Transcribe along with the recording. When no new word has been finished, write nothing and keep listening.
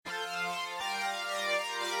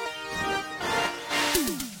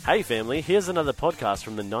Hey family, here's another podcast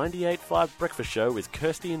from the 98.5 Breakfast Show with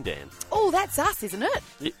Kirsty and Dan. Oh, that's us, isn't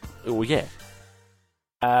it? Oh, yeah.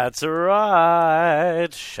 That's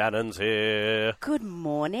right. Shannon's here. Good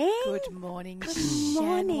morning. Good morning. Good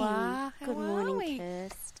morning. Shanwa. Good How morning, are we?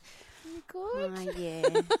 Kirst. Good. Oh,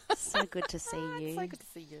 yeah. So good to see you. It's so good to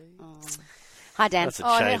see you. Oh. Hi, Dan. That's a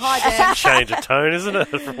Oh, change, hi, Dan. change of tone, isn't it?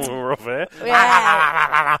 From when we're off air.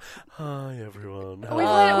 Yeah. Hi, everyone. We've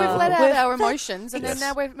let out We've- our emotions, and Yes.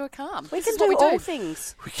 then now we're calm. We This can is what do we all do.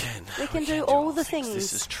 things. We can. We can do all the things.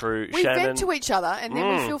 This is true. We Shannon. vent to each other, and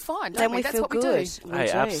then we feel fine. Then Don't we That's feel what good. we do. We Hey,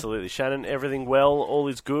 do. absolutely. Shannon, everything well? All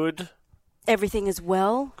is good? Everything is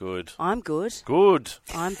well. Good. I'm good. Good.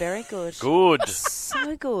 I'm very good. Good.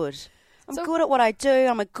 So good. I'm So- good at what I do.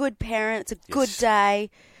 I'm a good parent. It's a good Yes. day.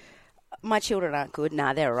 My children aren't good.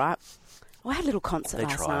 Nah, they're all right. Well, I had a little concert They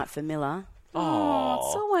last try. night for Miller. Oh.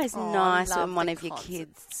 It's always Oh, I nice love when one the of your concerts.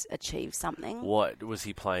 kids achieves something. What? Was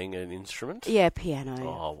he playing an instrument? Yeah, piano.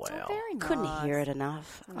 Oh, wow. Very nice. Couldn't hear it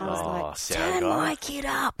enough. I was Oh, like, sound turn guy. my kid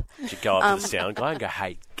up. Did you go up to the sound guy and go,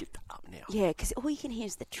 hey, get up now? Yeah, because all you can hear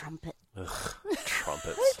is the trumpet.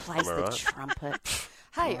 Trumpets. Who plays Am I the right? trumpet?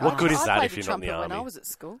 Hey, What good is I that played if the you're not in the trumpet when I army? was at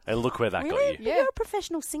school. And look where that Really? got you. Yeah. You're a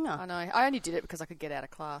professional singer. I know. I only did it because I could get out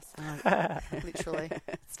of class. Literally.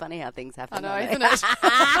 It's funny how things I happen. know, don't isn't they? it?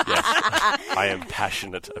 Yes. I am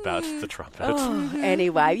passionate about the trumpet. Oh,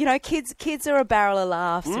 anyway, you know, kids are a barrel of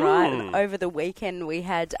laughs, right? And over the weekend, we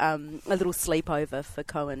had a little sleepover for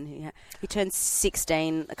Cohen. He turned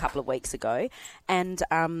 16 a couple of weeks ago, and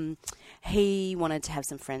he wanted to have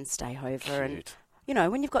some friends stay over. And Cute. you know,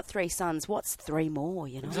 when you've got three sons, what's three more?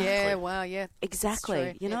 You know, Yeah, wow, yeah. exactly.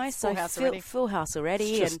 That's true. You know, Yeah, so full house already. full house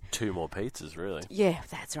already, It's and just two more pizzas, really. yeah,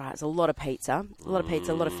 that's right. It's a lot of pizza, a lot of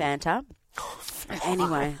Fanta.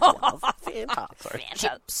 Anyway, Fanta, sorry.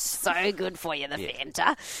 Fanta, so good for you, the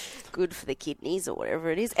Fanta. Good for the kidneys or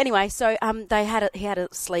whatever it is. Anyway, so he had a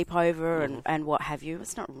sleepover and what have you.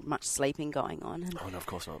 It's not much sleeping going on. And Oh, no, of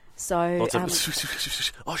course not. so, Lots of...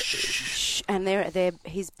 Oh, shh. and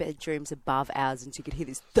his bedroom's above ours, and so you could hear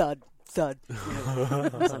this thud. I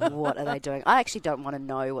was like, what are they doing? I actually don't want to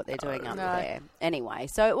know what they're doing up there. Anyway,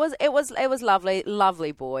 so it was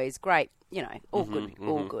lovely boys, great, you know,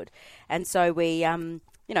 all good. And so we went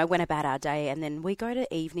about our day, and then we go to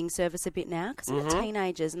evening service a bit now because we're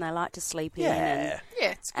teenagers and they like to sleep in. Yeah.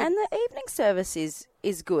 Yeah, it's good. And the evening service is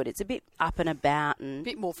good. It's a bit up and about and A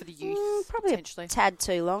bit more for the youth, probably potentially. a tad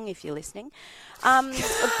too long if you're listening.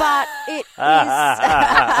 But it is...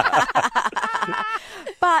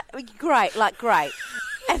 But great.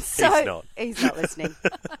 And so He's not. He's not listening.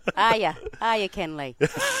 Are you, Ken Lee?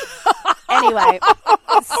 Anyway,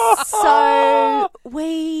 so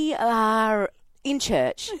we are in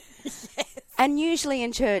church. And usually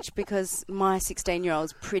in church, because my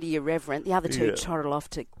 16-year-old's pretty irreverent, the other two toddle off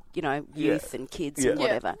to, you know, youth and kids and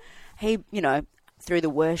whatever. He, you know, through the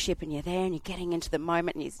worship, and you're there and you're getting into the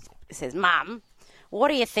moment, and he says, Mum, what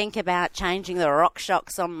do you think about changing the rock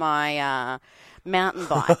shocks on my mountain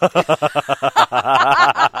bike?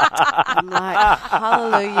 I'm like,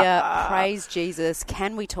 hallelujah, praise Jesus.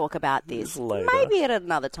 Can we talk about this? Later. Maybe at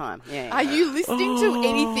another time. Yeah. Are you listening to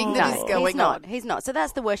anything that is going on? He's not. So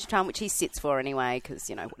that's the worship time, which he sits for anyway, because,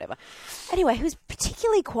 you know, whatever. Anyway, he was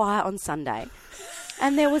particularly quiet on Sunday.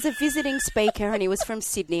 And there was a visiting speaker, and he was from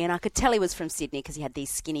Sydney, and I could tell he was from Sydney because he had these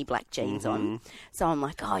skinny black jeans on. So I'm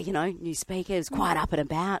like, oh, you know, new speaker, he was quite up and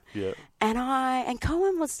about. Yeah. And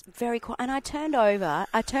Cohen was very quiet, and I turned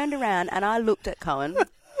around, and I looked at Cohen.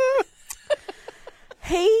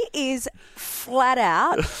 He is flat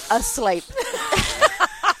out asleep.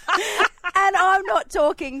 And I'm not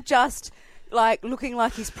talking just... like looking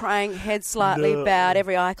like he's praying, head slightly bowed,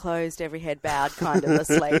 every eye closed, every head bowed, kind of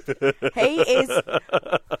asleep. He is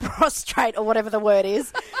prostrate, or whatever the word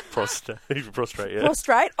is. Prostrate, yeah.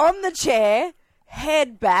 Prostrate on the chair,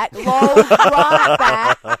 head back, lolled right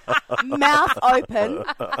back, mouth open,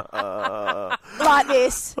 like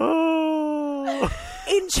this,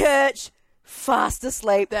 in church. Fast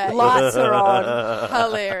asleep, lights are on.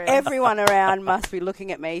 Hilarious. Everyone around must be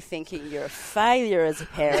looking at me thinking you're a failure as a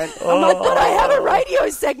parent. I'm like, but I have a radio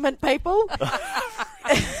segment, people.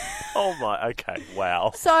 Oh, my. Okay.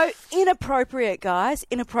 Wow. So, inappropriate, guys.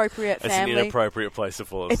 Inappropriate It's family. an inappropriate place to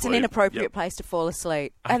fall asleep. It's an inappropriate Yep. place to fall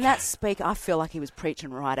asleep. And that speaker, I feel like he was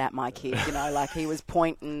preaching right at my kid, you know, like he was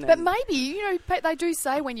pointing. But maybe, you know, they do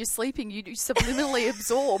say when you're sleeping, you do subliminally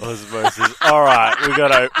absorb. Osmosis. All right,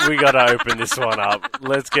 we got to open this one up.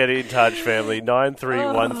 Let's get in touch, family.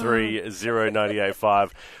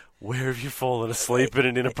 93130985. Where have you fallen asleep at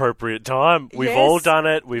an inappropriate time? We've Yes. all done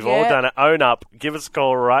it. We've all Yeah. done it. Own up. Give us a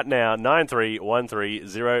call right now.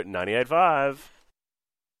 93130985.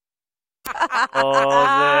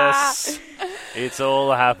 Oh, it's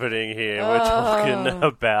all happening here. We're talking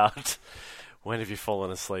about when have you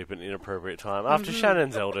fallen asleep at an inappropriate time after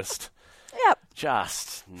Shannon's eldest. Yep.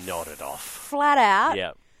 Just nodded off. Flat out.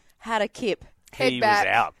 Yep. Had a kip. Head He back.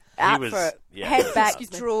 was out. Out He was, for it. yeah. Head back,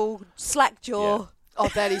 drool, slack jaw. Yeah. Oh,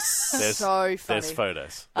 that is so funny. There's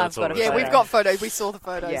photos. I've That's got all a we're Yeah, saying. we've got photos. We saw the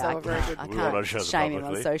photos. Yeah, They were very good. I We will not can't show them shame him on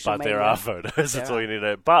publicly, social but media. there are photos. That's There all you need to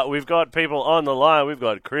know. But we've got people on the line. We've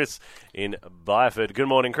got Chris in Byford. Good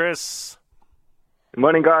morning, Chris. Good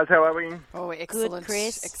morning, guys. How are we? Oh, excellent.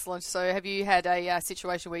 Chris. Excellent. So have you had a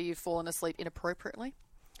situation where you've fallen asleep inappropriately?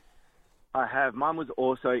 I have. Mine was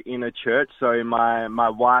also in a church. So my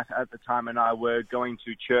wife at the time and I were going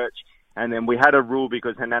to church, and then we had a rule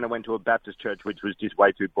because her nana went to a Baptist church, which was just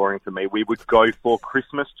way too boring for me. We would go for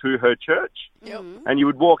Christmas to her church, and you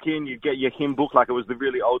would walk in, you'd get your hymn book like it was the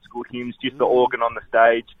really old school hymns, just the organ on the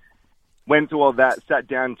stage. Went through all that, sat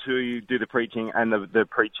down to do the preaching, and the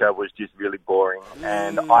preacher was just really boring.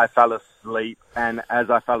 And I fell asleep, and as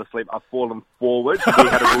I fell asleep, I've fallen forward. We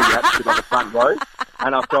had a rule, you had to sit on the front row,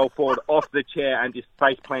 and I fell forward off the chair and just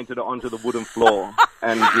face planted it onto the wooden floor,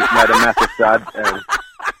 and just made a massive thud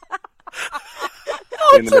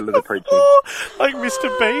in the middle of the preaching. Like Mr.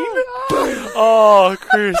 Bean? Oh,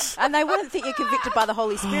 Chris. And they wouldn't think you're convicted by the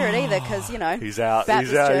Holy Spirit either because, you know. He's out.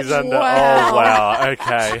 Baptist He's out. church. He's under. Wow. Oh, wow.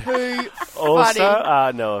 Okay. Too Also,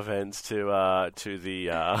 funny. no offense to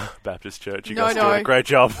the Baptist Church. You No, guys no. doing a great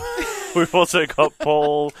job. We've also got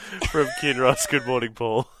Paul from Kinross. Good morning,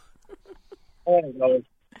 Paul.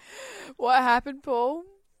 What happened, Paul?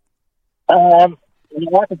 I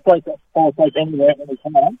could fall asleep anywhere any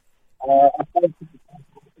time. I fell asleep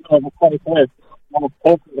on the 21st. I was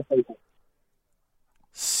talking to people.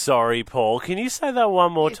 Sorry, Paul. Can you say that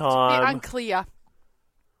one more It's a bit time? unclear.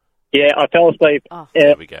 Yeah, I fell asleep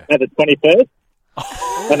There we go. at the 21st,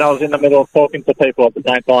 and I was in the middle of talking to people at the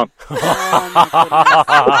same time.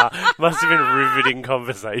 Must have been a riveting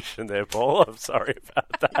conversation there, Paul. I'm sorry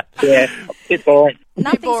about that. Yeah, it's boring.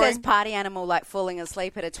 Nothing boring. says party animal like falling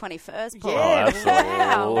asleep at a 21st, Paul. Yeah.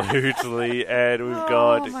 Oh, absolutely. And we've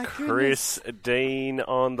got my Christine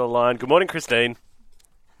on the line. Good morning, Christine.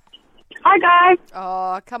 Hi guys.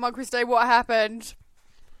 Oh, come on, Christine. What happened?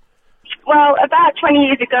 Well, about 20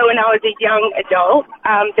 years ago when I was a young adult,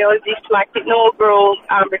 there was this inaugural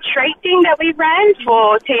retreat thing that we ran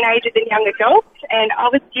for teenagers and young adults, and I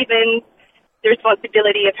was given the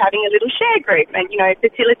responsibility of having a little share group and,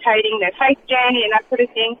 facilitating their faith journey and that sort of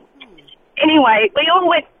thing. Anyway, we all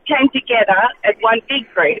came together as one big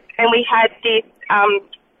group, and we had this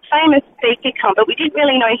famous speaker come, but we didn't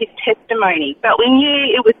really know his testimony, but we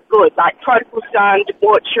knew it was good, like prodigal son,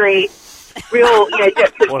 debauchery, real,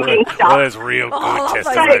 depth of One of stuff. those real good Oh, those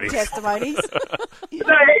testimonies. testimonies.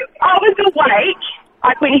 So I was awake,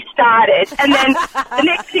 when he started, and then the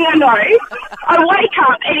next thing I know, I wake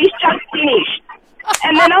up and he's just finished.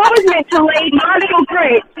 And then I was meant to lead my little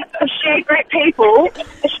group of share group people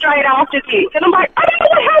straight after this. And I'm like, I don't know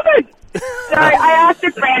what happened. So I asked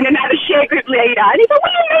a friend, another share group leader, and he's like,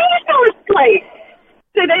 what do you mean you fell asleep?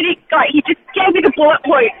 So then he just gave me the bullet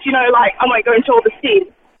points, I won't go into all the sins.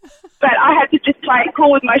 But I had to just play it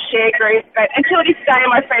cool with my share group. But until this day,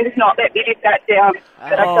 my friend has not let me live that down.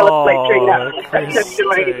 That I fell asleep during that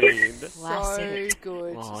testimony. Christine. So Classic.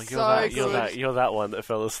 good. Oh, so you're that one that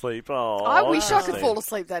fell asleep. Oh, I wish I could Christine. fall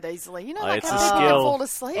asleep that easily. It's how a people skill. can fall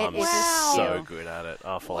asleep. I'm It is a so skill. good at it.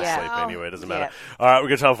 I'll fall Yeah. asleep anyway. It doesn't matter. Yeah. All right, we've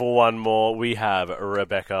got time for one more. We have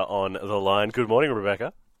Rebecca on the line. Good morning,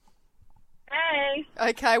 Rebecca. Hey.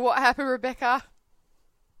 Okay, what happened, Rebecca?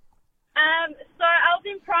 So I was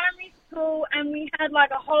in primary school and we had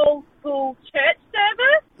a whole school church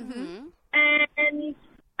service. Mm-hmm. And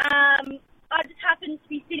I just happened to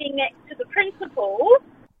be sitting next to the principal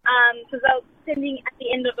because I was sitting at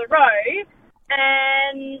the end of the row,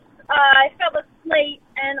 and I fell asleep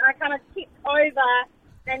and I kind of tipped over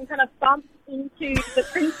and kind of bumped into the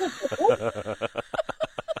principal.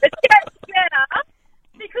 It gets better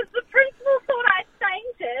because the principal thought I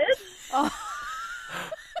fainted.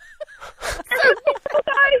 And the principal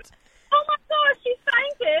goes, oh my gosh, she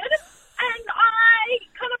fainted. And I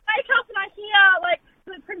kind of wake up and I hear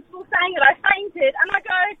the principal saying that I fainted, and I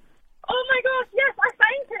go, oh my gosh, yes, I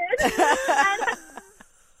fainted. And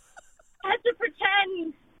I had to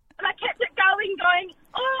pretend, and I kept it going,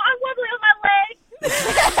 oh, I'm wobbly on my legs.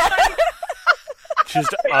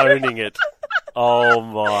 Just owning it. Oh,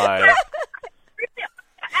 my.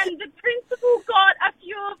 And the principal got a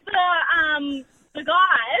few of the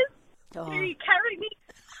guys Oh. who carried me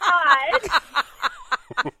inside.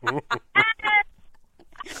 And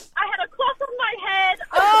I had a cloth on my head,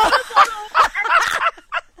 a water bottle,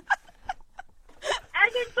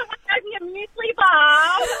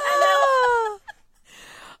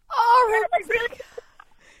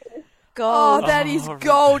 is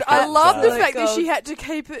gold. I love the absolute fact that gold. she had to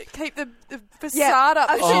keep the facade up.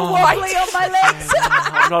 She's wobbly on my legs.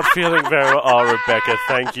 I'm not feeling very well. Oh, Rebecca,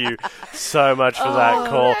 thank you so much for that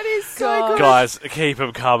call. That is so good. Guys, keep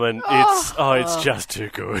them coming. It's just too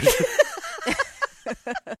good.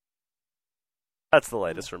 That's the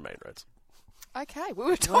latest from Main Roads. Okay, we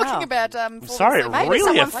were talking about... sorry, falling asleep. Maybe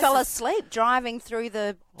really someone fell asleep driving through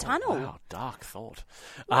the tunnel. Wow, dark thought.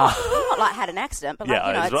 Not like had an accident, but Yeah,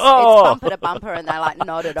 it's it's- bumper to bumper and they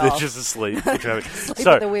nodded They're off. just asleep. at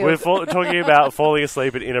So, the wheel. we're talking about falling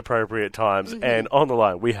asleep at inappropriate times, and on the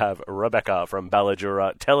line we have Rebecca from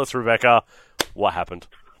Balladura. Tell us, Rebecca, what happened?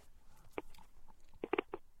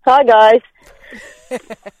 Hi, guys.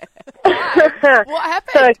 What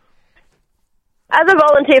happened? So, as a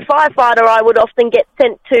volunteer firefighter, I would often get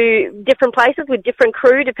sent to different places with different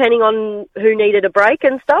crew, depending on who needed a break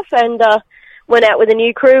and stuff, and went out with a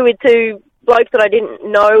new crew with two blokes that I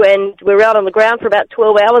didn't know, and we were out on the ground for about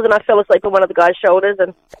 12 hours, and I fell asleep on one of the guys' shoulders.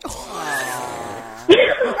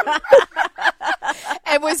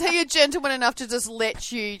 And was he a gentleman enough to just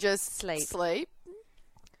let you just sleep?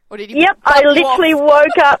 Or did he Yep, I literally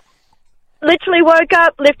woke up,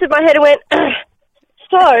 lifted my head and went...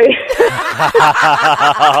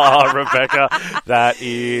 Rebecca, that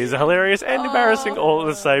is hilarious and embarrassing all at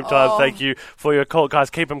the same time. Thank you for your call, guys.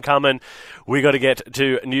 Keep them coming. We got to get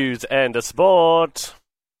to news and sport.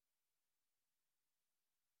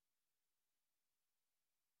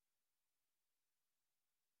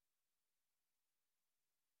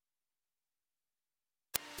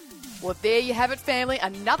 Well, there you have it, family.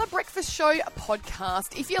 Another Breakfast Show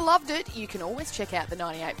podcast. If you loved it, you can always check out the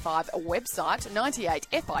 98.5 website,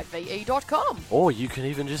 98five.com. Or you can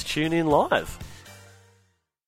even just tune in live.